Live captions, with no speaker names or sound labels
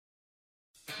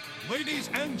Ladies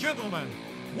and gentlemen,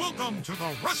 welcome to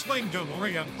the Wrestling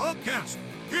DeLorean podcast.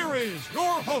 Here is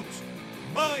your host,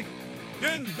 Mike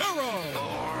De Niro.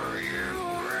 Are you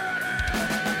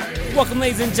ready? Welcome,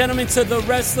 ladies and gentlemen, to the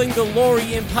Wrestling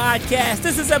DeLorean podcast.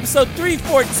 This is episode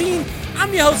 314.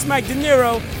 I'm your host, Mike De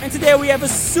Niro, and today we have a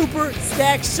super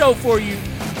stacked show for you.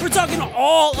 We're talking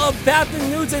all about the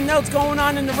news and notes going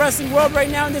on in the wrestling world right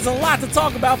now, and there's a lot to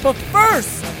talk about. But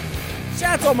first,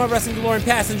 shout out to all my Wrestling DeLorean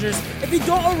passengers. If you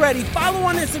don't already, follow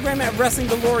on Instagram at Wrestling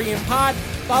DeLorean Pod,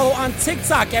 follow on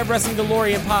TikTok at Wrestling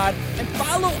DeLorean Pod, and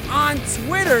follow on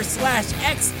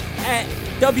Twitter/X at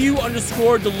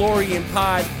W_DeLorean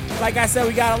Pod. Like I said,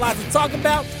 we got a lot to talk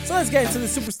about, so let's get into the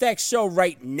Super Stack show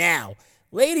right now.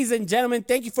 Ladies and gentlemen,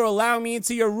 thank you for allowing me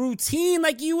into your routine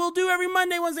like you will do every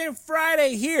Monday, Wednesday, and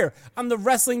Friday here on the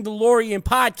Wrestling DeLorean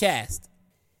podcast.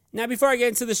 Now, before I get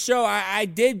into the show, I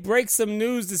did break some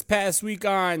news this past week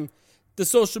on the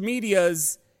social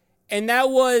medias, and that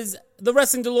was the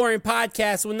Wrestling DeLorean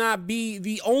podcast will not be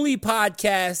the only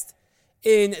podcast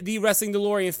in the Wrestling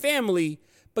DeLorean family,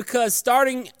 because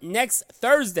starting next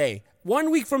Thursday, 1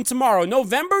 week from tomorrow,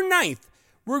 November 9th,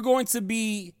 we're going to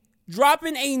be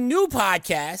dropping a new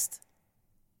podcast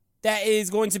that is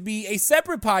going to be a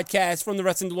separate podcast from the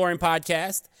Wrestling DeLorean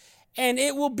podcast, and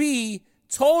it will be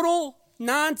Total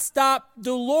Nonstop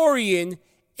DeLorean.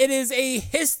 It is a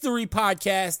history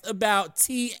podcast about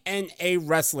TNA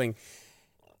wrestling.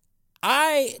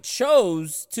 I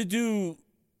chose to do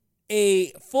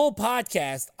a full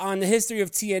podcast on the history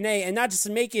of TNA and not just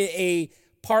to make it a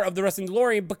part of the Wrestling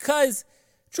DeLorean because,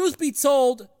 truth be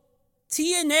told,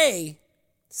 TNA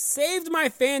saved my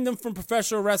fandom from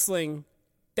professional wrestling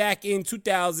back in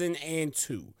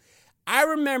 2002. I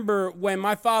remember when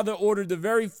my father ordered the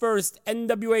very first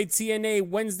NWA TNA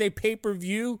Wednesday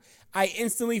pay-per-view, I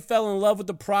instantly fell in love with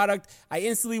the product. I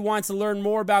instantly wanted to learn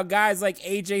more about guys like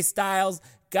AJ Styles,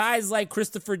 guys like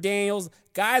Christopher Daniels,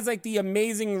 guys like The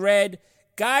Amazing Red,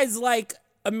 guys like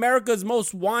America's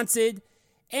Most Wanted.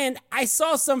 And I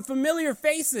saw some familiar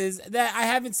faces that I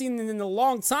haven't seen in a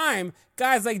long time.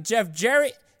 Guys like Jeff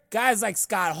Jarrett, guys like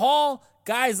Scott Hall,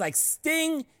 guys like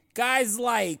Sting, guys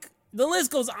like, the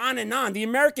list goes on and on. The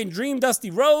American Dream,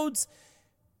 Dusty Rhodes.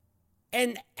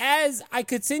 And as I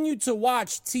continued to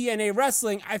watch TNA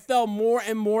wrestling, I fell more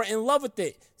and more in love with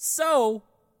it. So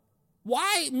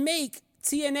why make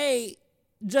TNA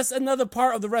just another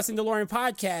part of the Wrestling DeLorean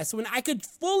podcast when I could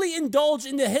fully indulge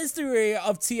in the history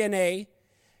of TNA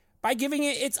by giving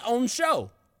it its own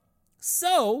show?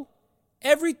 So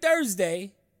every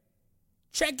Thursday,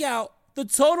 check out the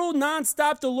Total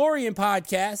Nonstop DeLorean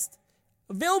podcast,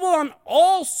 available on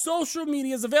all social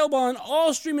medias, available on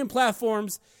all streaming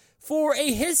platforms, for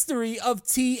a history of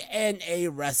TNA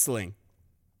wrestling.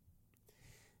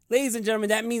 Ladies and gentlemen,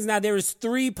 that means now there is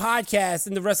 3 podcasts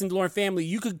in the Wrestling DeLorean family.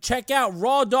 You could check out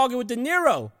Raw Dogging with De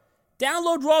Niro.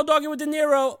 Download Raw Dogging with De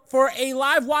Niro for a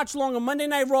live watch along on Monday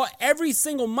Night Raw every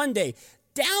single Monday.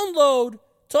 Download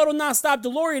Total Nonstop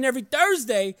DeLorean every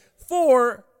Thursday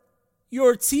for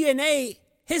your TNA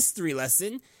history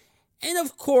lesson. And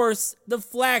of course, the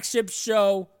flagship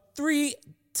show 3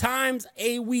 times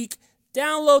a week.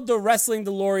 Download the Wrestling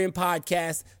DeLorean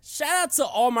podcast. Shout out to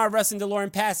all my Wrestling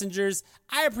DeLorean passengers.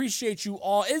 I appreciate you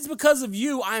all. It's because of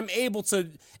you I'm able to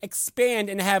expand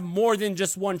and have more than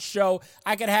just one show.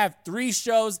 I could have 3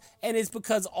 shows, and it's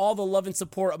because all the love and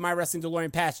support of my Wrestling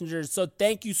DeLorean passengers. So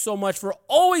thank you so much for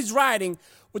always riding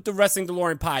with the Wrestling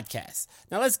DeLorean podcast.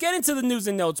 Now let's get into the news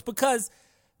and notes, because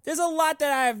there's a lot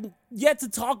that I've yet to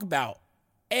talk about.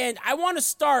 And I want to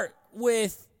start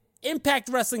with Impact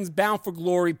Wrestling's Bound for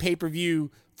Glory pay-per-view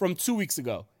from 2 weeks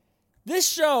ago. This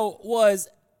show was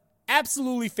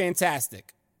absolutely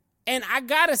fantastic. And I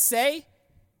gotta say,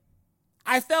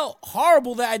 I felt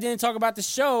horrible that I didn't talk about the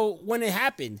show when it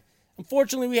happened.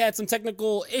 Unfortunately, we had some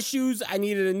technical issues. I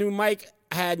needed a new mic.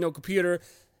 I had no computer.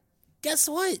 Guess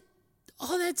what?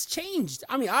 All that's changed.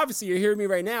 I mean, obviously, you're hearing me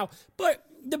right now, but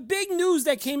the big news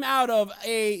that came out of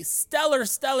a stellar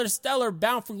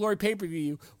Bound for Glory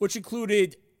pay-per-view, which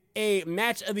included a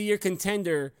match of the year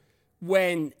contender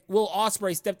when Will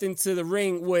Ospreay stepped into the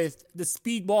ring with the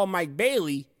speedball Mike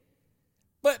Bailey.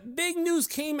 But big news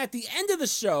came at the end of the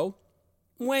show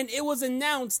when it was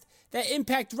announced that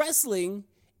Impact Wrestling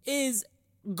is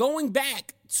going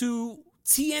back to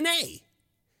TNA,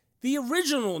 the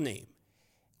original name,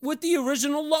 with the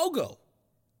original logo,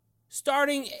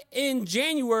 starting in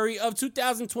January of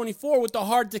 2024 with the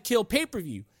Hard to Kill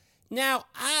pay-per-view. Now,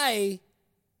 I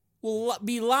will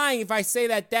be lying if I say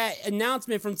that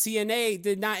announcement from TNA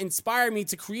did not inspire me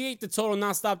to create the Total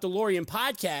Nonstop DeLorean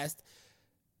podcast,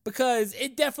 because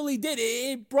it definitely did.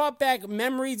 It brought back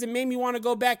memories and made me want to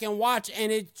go back and watch,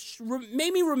 and it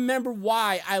made me remember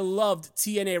why I loved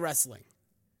TNA wrestling.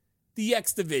 The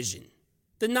X division,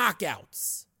 the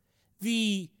knockouts,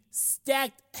 the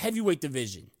stacked heavyweight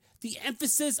division, the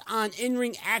emphasis on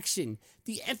in-ring action,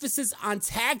 the emphasis on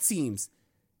tag teams.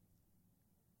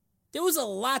 There was a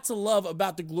lot to love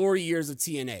about the glory years of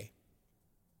TNA.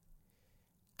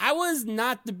 I was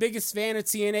not the biggest fan of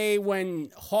TNA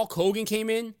when Hulk Hogan came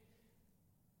in.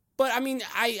 But, I mean,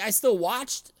 I still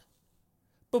watched.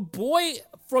 But, boy,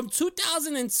 from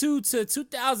 2002 to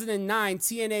 2009,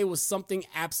 TNA was something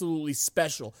absolutely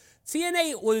special.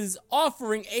 TNA was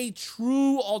offering a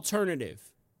true alternative.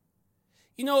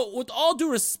 You know, with all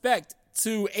due respect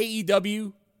to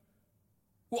AEW,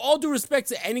 with all due respect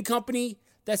to any company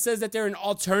that says that they're an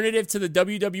alternative to the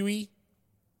WWE,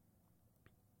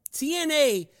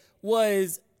 TNA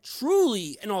was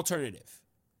truly an alternative.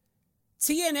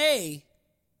 TNA,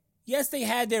 yes, they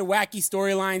had their wacky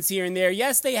storylines here and there.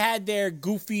 Yes, they had their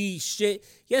goofy shit.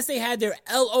 Yes, they had their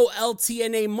LOL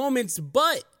TNA moments,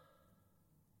 but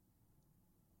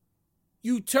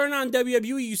you turn on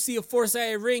WWE, you see a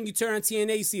 4-sided ring. You turn on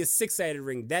TNA, you see a 6-sided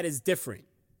ring. That is different.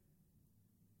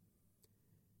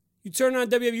 You turn on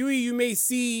WWE, you may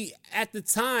see at the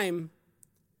time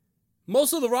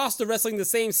most of the roster wrestling the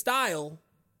same style.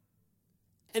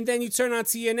 And then you turn on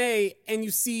TNA and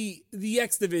you see the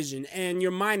X division and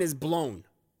your mind is blown.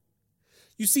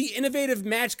 You see innovative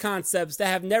match concepts that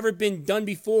have never been done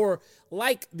before,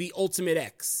 like the Ultimate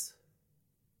X.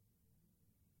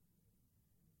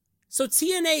 So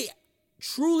TNA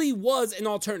truly was an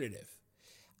alternative.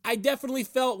 I definitely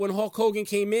felt when Hulk Hogan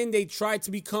came in, they tried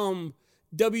to become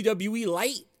WWE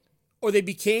Light, or they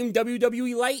became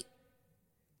WWE Light.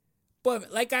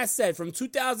 But like I said, from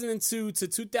 2002 to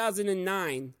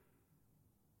 2009,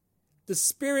 the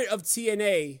spirit of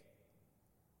TNA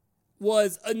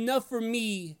was enough for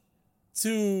me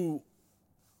to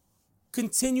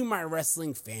continue my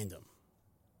wrestling fandom.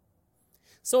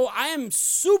 So I am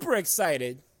super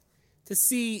excited to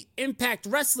see Impact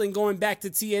Wrestling going back to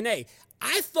TNA.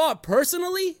 I thought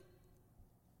personally,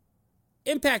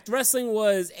 Impact Wrestling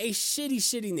was a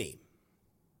shitty name.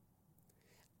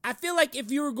 I feel like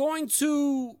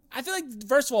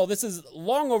first of all, this is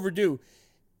long overdue.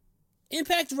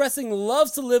 Impact Wrestling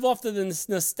loves to live off the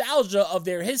nostalgia of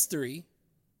their history.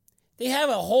 They have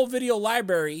a whole video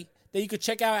library that you could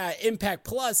check out at Impact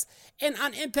Plus. And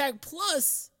on Impact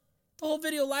Plus, the whole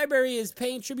video library is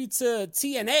paying tribute to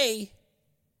TNA.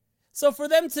 So for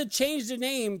them to change the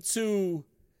name to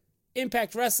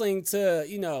Impact Wrestling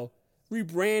to,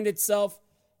 rebrand itself,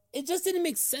 it just didn't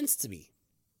make sense to me.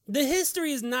 The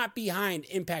history is not behind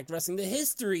Impact Wrestling. The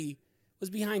history was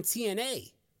behind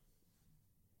TNA.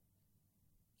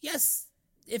 Yes,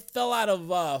 it fell out of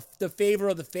the favor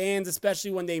of the fans,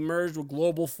 especially when they merged with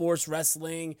Global Force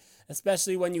Wrestling,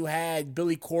 especially when you had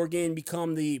Billy Corgan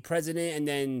become the president and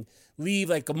then leave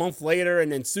like a month later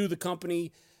and then sue the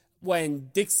company. When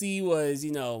Dixie was,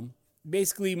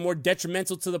 basically more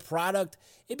detrimental to the product,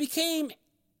 it became,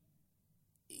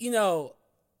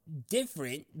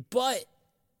 different, but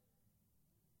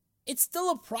it's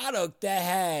still a product that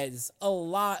has a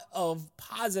lot of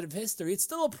positive history. It's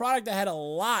still a product that had a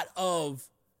lot of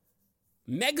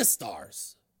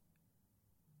megastars.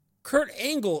 Kurt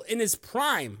Angle in his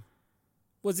prime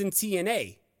was in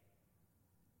TNA.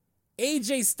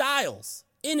 AJ Styles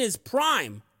in his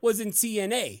prime was in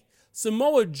TNA.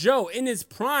 Samoa Joe in his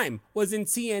prime was in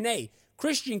TNA.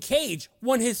 Christian Cage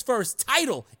won his first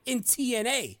title in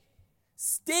TNA.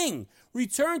 Sting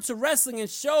returned to wrestling and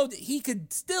showed that he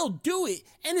could still do it,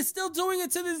 and is still doing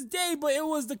it to this day, but it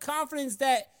was the confidence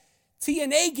that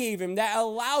TNA gave him that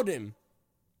allowed him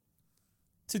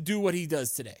to do what he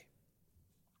does today.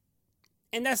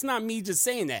 And that's not me just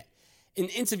saying that. In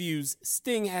interviews,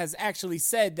 Sting has actually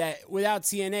said that without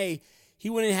TNA, he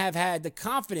wouldn't have had the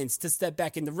confidence to step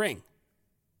back in the ring.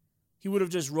 He would have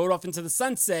just rode off into the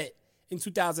sunset in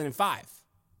 2005.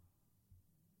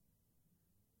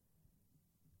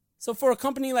 So for a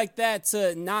company like that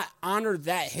to not honor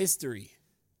that history,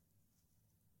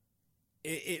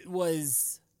 it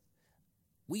was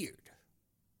weird.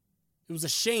 It was a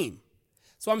shame.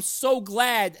 So I'm so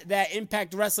glad that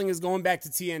Impact Wrestling is going back to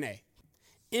TNA.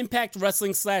 Impact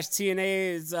Wrestling /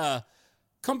 TNA is a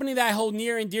company that I hold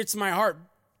near and dear to my heart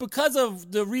because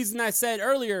of the reason I said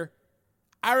earlier.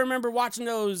 I remember watching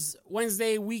those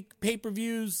Wednesday week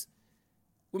pay-per-views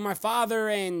with my father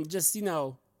and just,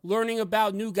 learning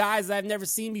about new guys that I've never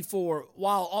seen before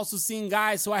while also seeing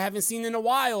guys who I haven't seen in a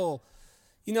while.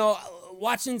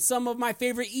 watching some of my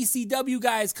favorite ECW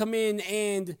guys come in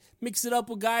and mix it up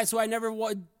with guys who I never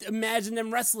would imagine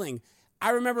them wrestling.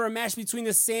 I remember a match between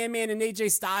the Sandman and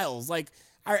AJ Styles. Like,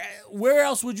 where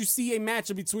else would you see a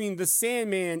match between the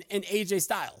Sandman and AJ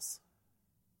Styles?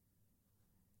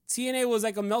 TNA was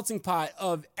like a melting pot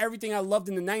of everything I loved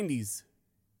in the 90s,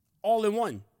 all in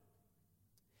one.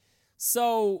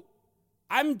 So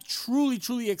I'm truly,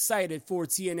 truly excited for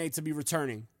TNA to be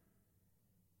returning.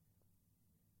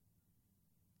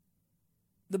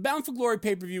 The Bound for Glory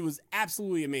pay-per-view was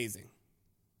absolutely amazing.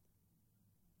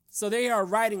 So they are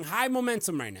riding high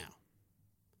momentum right now.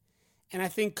 And I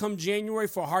think come January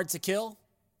for Hard to Kill,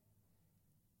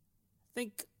 I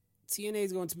think TNA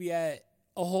is going to be at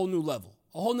a whole new level,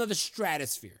 a whole nother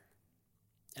stratosphere.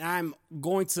 And I'm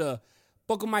going to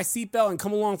buckle my seatbelt and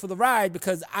come along for the ride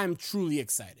because I'm truly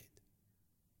excited.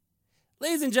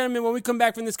 Ladies and gentlemen, when we come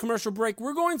back from this commercial break,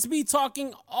 we're going to be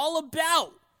talking all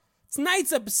about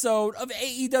tonight's episode of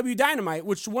AEW Dynamite,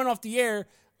 which went off the air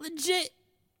legit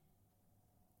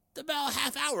about a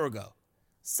half hour ago.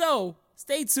 So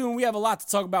stay tuned. We have a lot to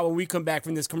talk about when we come back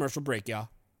from this commercial break, y'all.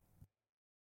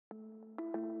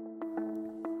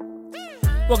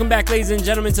 Welcome back, ladies and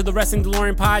gentlemen, to the Wrestling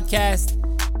DeLorean podcast.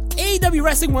 AEW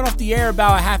Wrestling went off the air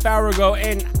about a half hour ago,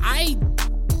 and I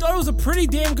thought it was a pretty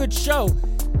damn good show.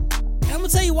 And I'm going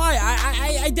to tell you why.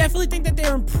 I definitely think that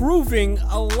they're improving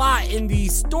a lot in the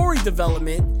story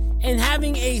development and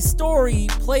having a story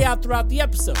play out throughout the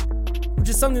episode, which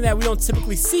is something that we don't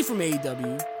typically see from AEW.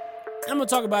 And I'm going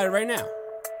to talk about it right now.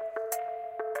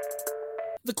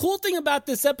 The cool thing about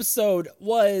this episode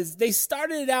was they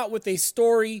started it out with a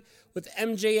story with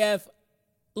MJF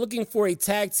looking for a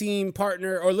tag team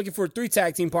partner, or looking for 3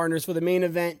 tag team partners for the main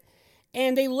event,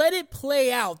 and they let it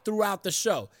play out throughout the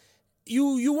show.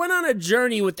 You went on a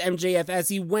journey with MJF as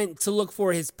he went to look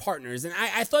for his partners, and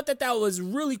I thought that was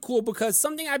really cool because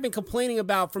something I've been complaining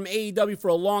about from AEW for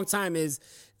a long time is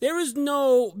there is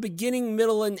no beginning,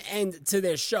 middle, and end to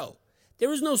their show.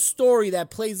 There is no story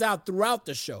that plays out throughout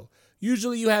the show.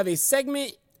 Usually you have a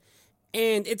segment,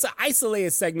 and it's an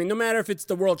isolated segment, no matter if it's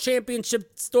the World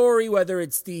Championship story, whether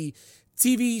it's the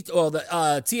TV or the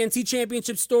TNT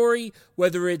Championship story,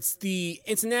 whether it's the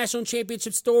International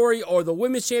Championship story or the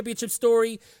Women's Championship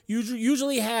story. You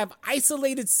usually have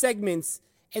isolated segments,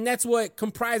 and that's what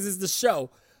comprises the show.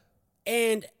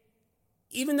 And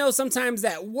even though sometimes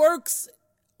that works,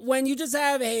 when you just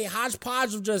have a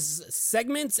hodgepodge of just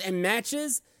segments and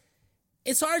matches,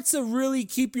 it's hard to really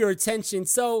keep your attention.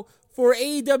 So for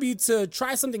AEW to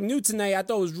try something new tonight, I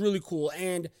thought was really cool.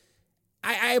 And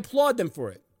I applaud them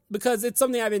for it because it's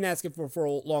something I've been asking for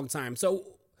a long time. So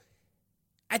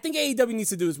I think AEW needs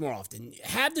to do this more often.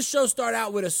 Have the show start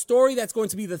out with a story that's going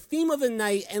to be the theme of the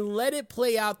night and let it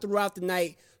play out throughout the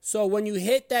night. So when you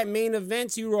hit that main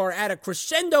event, you are at a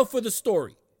crescendo for the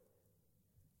story.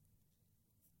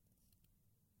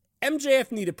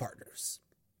 MJF needed partners.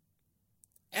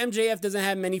 MJF doesn't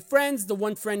have many friends. The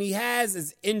one friend he has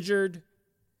is injured.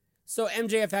 So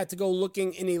MJF had to go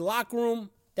looking in a locker room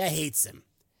that hates him.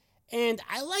 And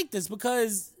I like this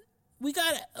because we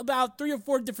got about 3 or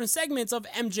 4 different segments of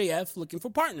MJF looking for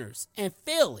partners and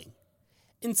failing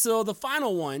until the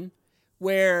final one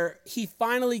where he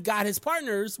finally got his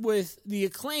partners with the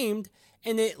Acclaimed,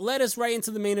 and it led us right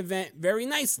into the main event very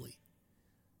nicely.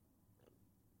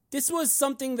 This was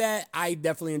something that I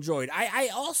definitely enjoyed. I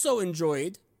also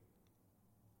enjoyed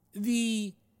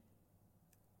the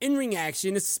in-ring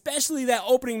action, especially that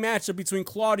opening matchup between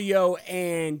Claudio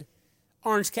and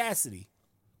Orange Cassidy.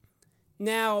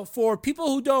 Now, for people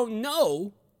who don't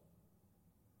know,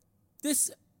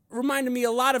 this reminded me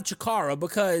a lot of Chikara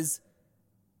because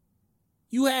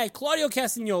you had Claudio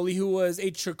Castagnoli, who was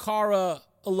a Chikara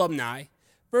alumni,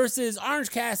 versus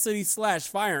Orange Cassidy /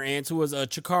 Fire Ants, who was a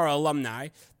Chikara alumni.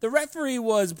 The referee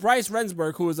was Bryce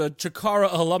Rensburg, who was a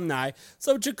Chikara alumni.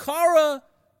 So Chikara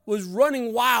was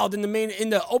running wild in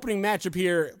the opening matchup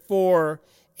here for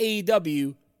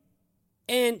AEW.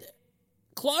 And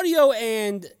Claudio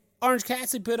and Orange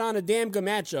Cassidy put on a damn good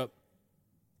matchup.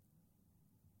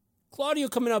 Claudio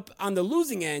coming up on the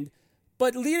losing end,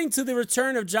 but leading to the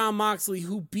return of Jon Moxley,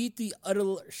 who beat the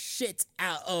utter shit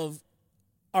out of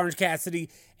Orange Cassidy.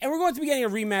 And we're going to be getting a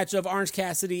rematch of Orange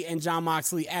Cassidy and Jon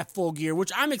Moxley at Full Gear,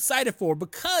 which I'm excited for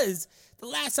because the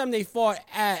last time they fought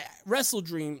at Wrestle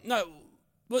Dream, no,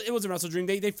 it wasn't Wrestle Dream,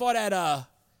 they fought at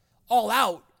All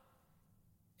Out.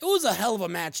 It was a hell of a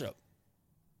matchup.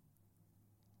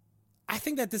 I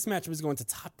think that this matchup is going to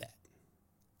top that.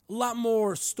 A lot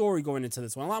more story going into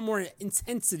this one, a lot more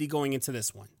intensity going into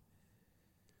this one.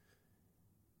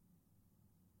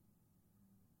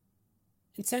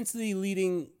 Intensity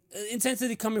leading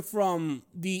intensity coming from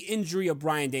the injury of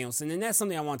Bryan Danielson, and that's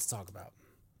something I want to talk about.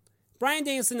 Bryan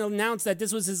Danielson announced that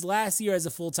this was his last year as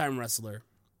a full-time wrestler,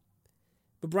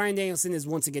 but Bryan Danielson is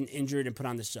once again injured and put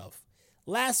on the shelf.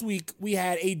 Last week, we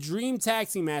had a dream tag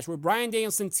team match where Bryan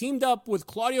Danielson teamed up with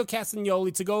Claudio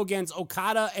Castagnoli to go against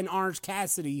Okada and Orange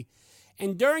Cassidy.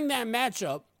 And during that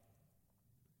matchup,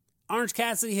 Orange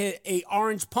Cassidy hit a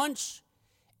orange punch,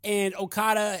 and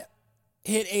Okada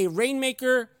hit a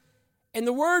Rainmaker. And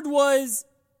the word was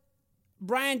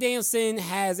Bryan Danielson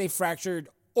has a fractured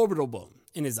orbital bone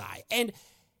in his eye. And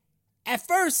at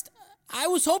first, I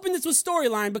was hoping this was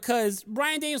storyline because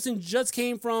Bryan Danielson just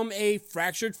came from a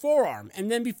fractured forearm.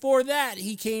 And then before that,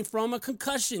 he came from a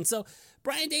concussion. So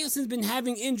Bryan Danielson's been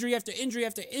having injury after injury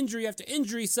after injury after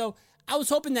injury. So I was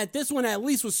hoping that this one at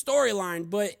least was storyline.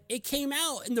 But it came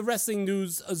out in the Wrestling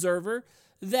News Observer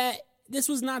that this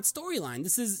was not storyline.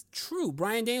 This is true.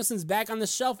 Bryan Danielson's back on the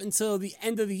shelf until the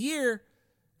end of the year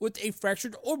with a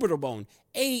fractured orbital bone.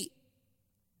 A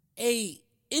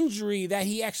injury that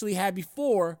he actually had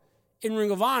before in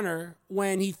Ring of Honor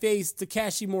when he faced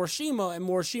Takashi Morishima, and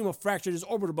Morishima fractured his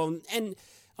orbital bone. And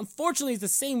unfortunately, it's the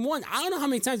same one. I don't know how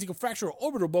many times you can fracture an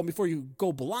orbital bone before you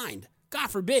go blind.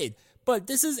 God forbid. But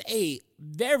this is a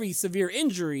very severe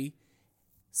injury.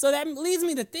 So that leads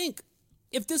me to think,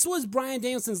 if this was Bryan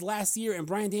Danielson's last year and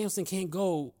Bryan Danielson can't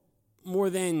go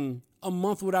more than a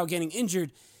month without getting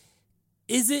injured,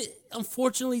 is it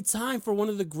unfortunately time for one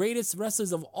of the greatest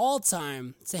wrestlers of all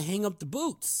time to hang up the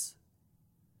boots?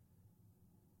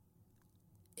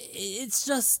 It's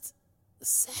just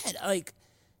sad. Like,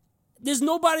 there's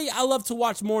nobody I love to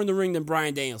watch more in the ring than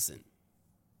Bryan Danielson.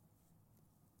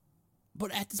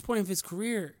 But at this point of his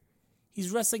career,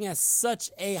 he's wrestling at such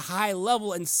a high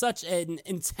level and such an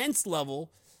intense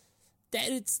level that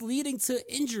it's leading to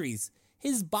injuries.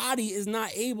 His body is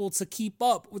not able to keep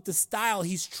up with the style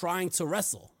he's trying to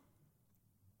wrestle.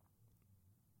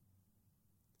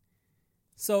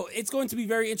 So it's going to be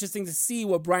very interesting to see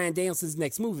what Bryan Danielson's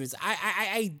next move is.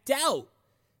 I doubt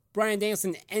Bryan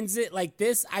Danielson ends it like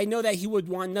this. I know that he would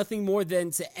want nothing more than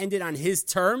to end it on his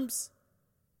terms.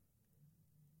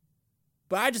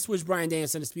 But I just wish Bryan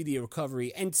Danielson a speedy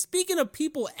recovery. And speaking of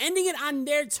people ending it on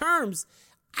their terms,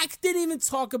 I didn't even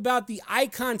talk about the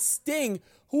Icon Sting,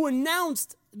 who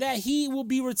announced that he will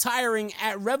be retiring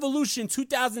at Revolution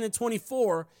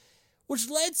 2024, which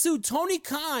led to Tony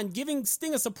Khan giving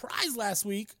Sting a surprise last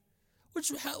week,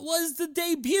 which was the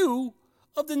debut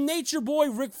of the Nature Boy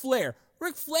Ric Flair.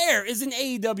 Ric Flair is in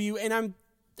AEW, and I'm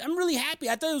really happy.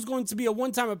 I thought it was going to be a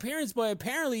one-time appearance, but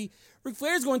apparently Ric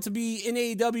Flair is going to be in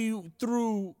AEW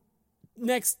through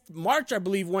next March, I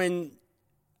believe, when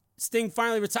Sting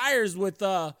finally retires with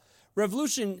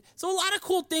Revolution. So a lot of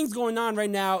cool things going on right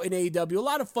now in AEW, a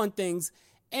lot of fun things,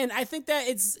 and I think that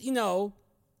it's,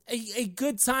 a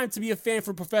good time to be a fan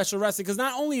for professional wrestling, because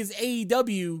not only is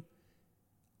AEW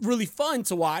really fun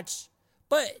to watch,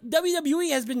 but WWE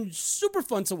has been super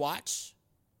fun to watch.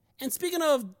 And speaking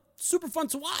of super fun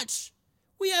to watch,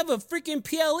 we have a freaking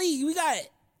PLE. We got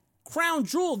Crown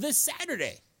Jewel this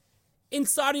Saturday in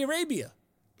Saudi Arabia.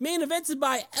 Main evented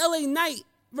by LA Knight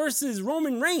versus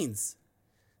Roman Reigns.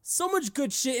 So much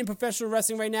good shit in professional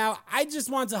wrestling right now. I just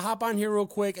wanted to hop on here real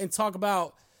quick and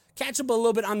catch up a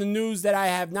little bit on the news that I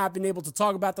have not been able to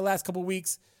talk about the last couple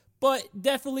weeks. But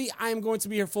definitely, I am going to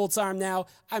be here full time now.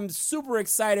 I'm super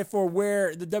excited for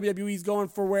where the WWE is going,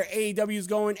 for where AEW is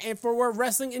going, and for where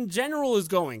wrestling in general is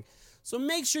going. So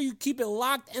make sure you keep it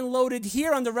locked and loaded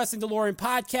here on the Wrestling DeLorean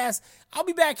podcast. I'll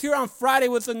be back here on Friday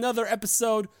with another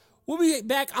episode. We'll be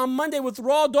back on Monday with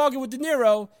Raw Dog with De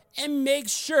Niro. And make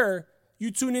sure you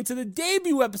tune into the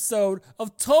debut episode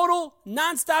of Total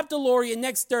Nonstop DeLorean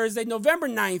next Thursday, November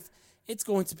 9th. It's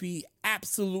going to be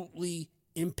absolutely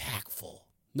impactful.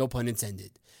 No pun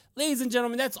intended. Ladies and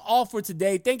gentlemen, that's all for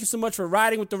today. Thank you so much for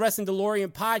riding with the Wrestling DeLorean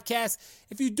podcast.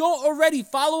 If you don't already,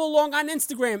 follow along on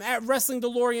Instagram at Wrestling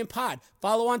DeLorean Pod.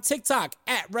 Follow on TikTok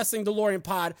at Wrestling DeLorean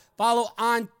Pod. Follow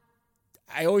on,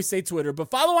 I always say Twitter,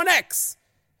 but follow on X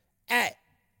at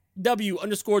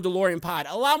W_DeLorean Pod.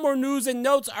 A lot more news and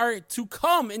notes are to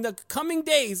come in the coming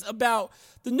days about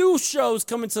the new shows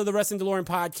coming to the Wrestling DeLorean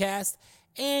podcast,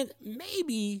 and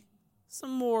maybe some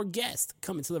more guests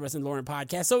coming to the Wrestling DeLorean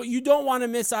podcast. So you don't want to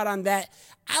miss out on that.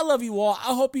 I love you all.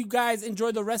 I hope you guys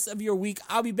enjoy the rest of your week.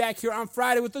 I'll be back here on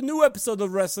Friday with a new episode of the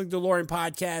Wrestling DeLorean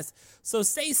podcast. So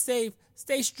stay safe,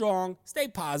 stay strong, stay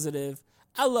positive.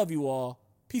 I love you all.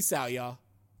 Peace out, y'all.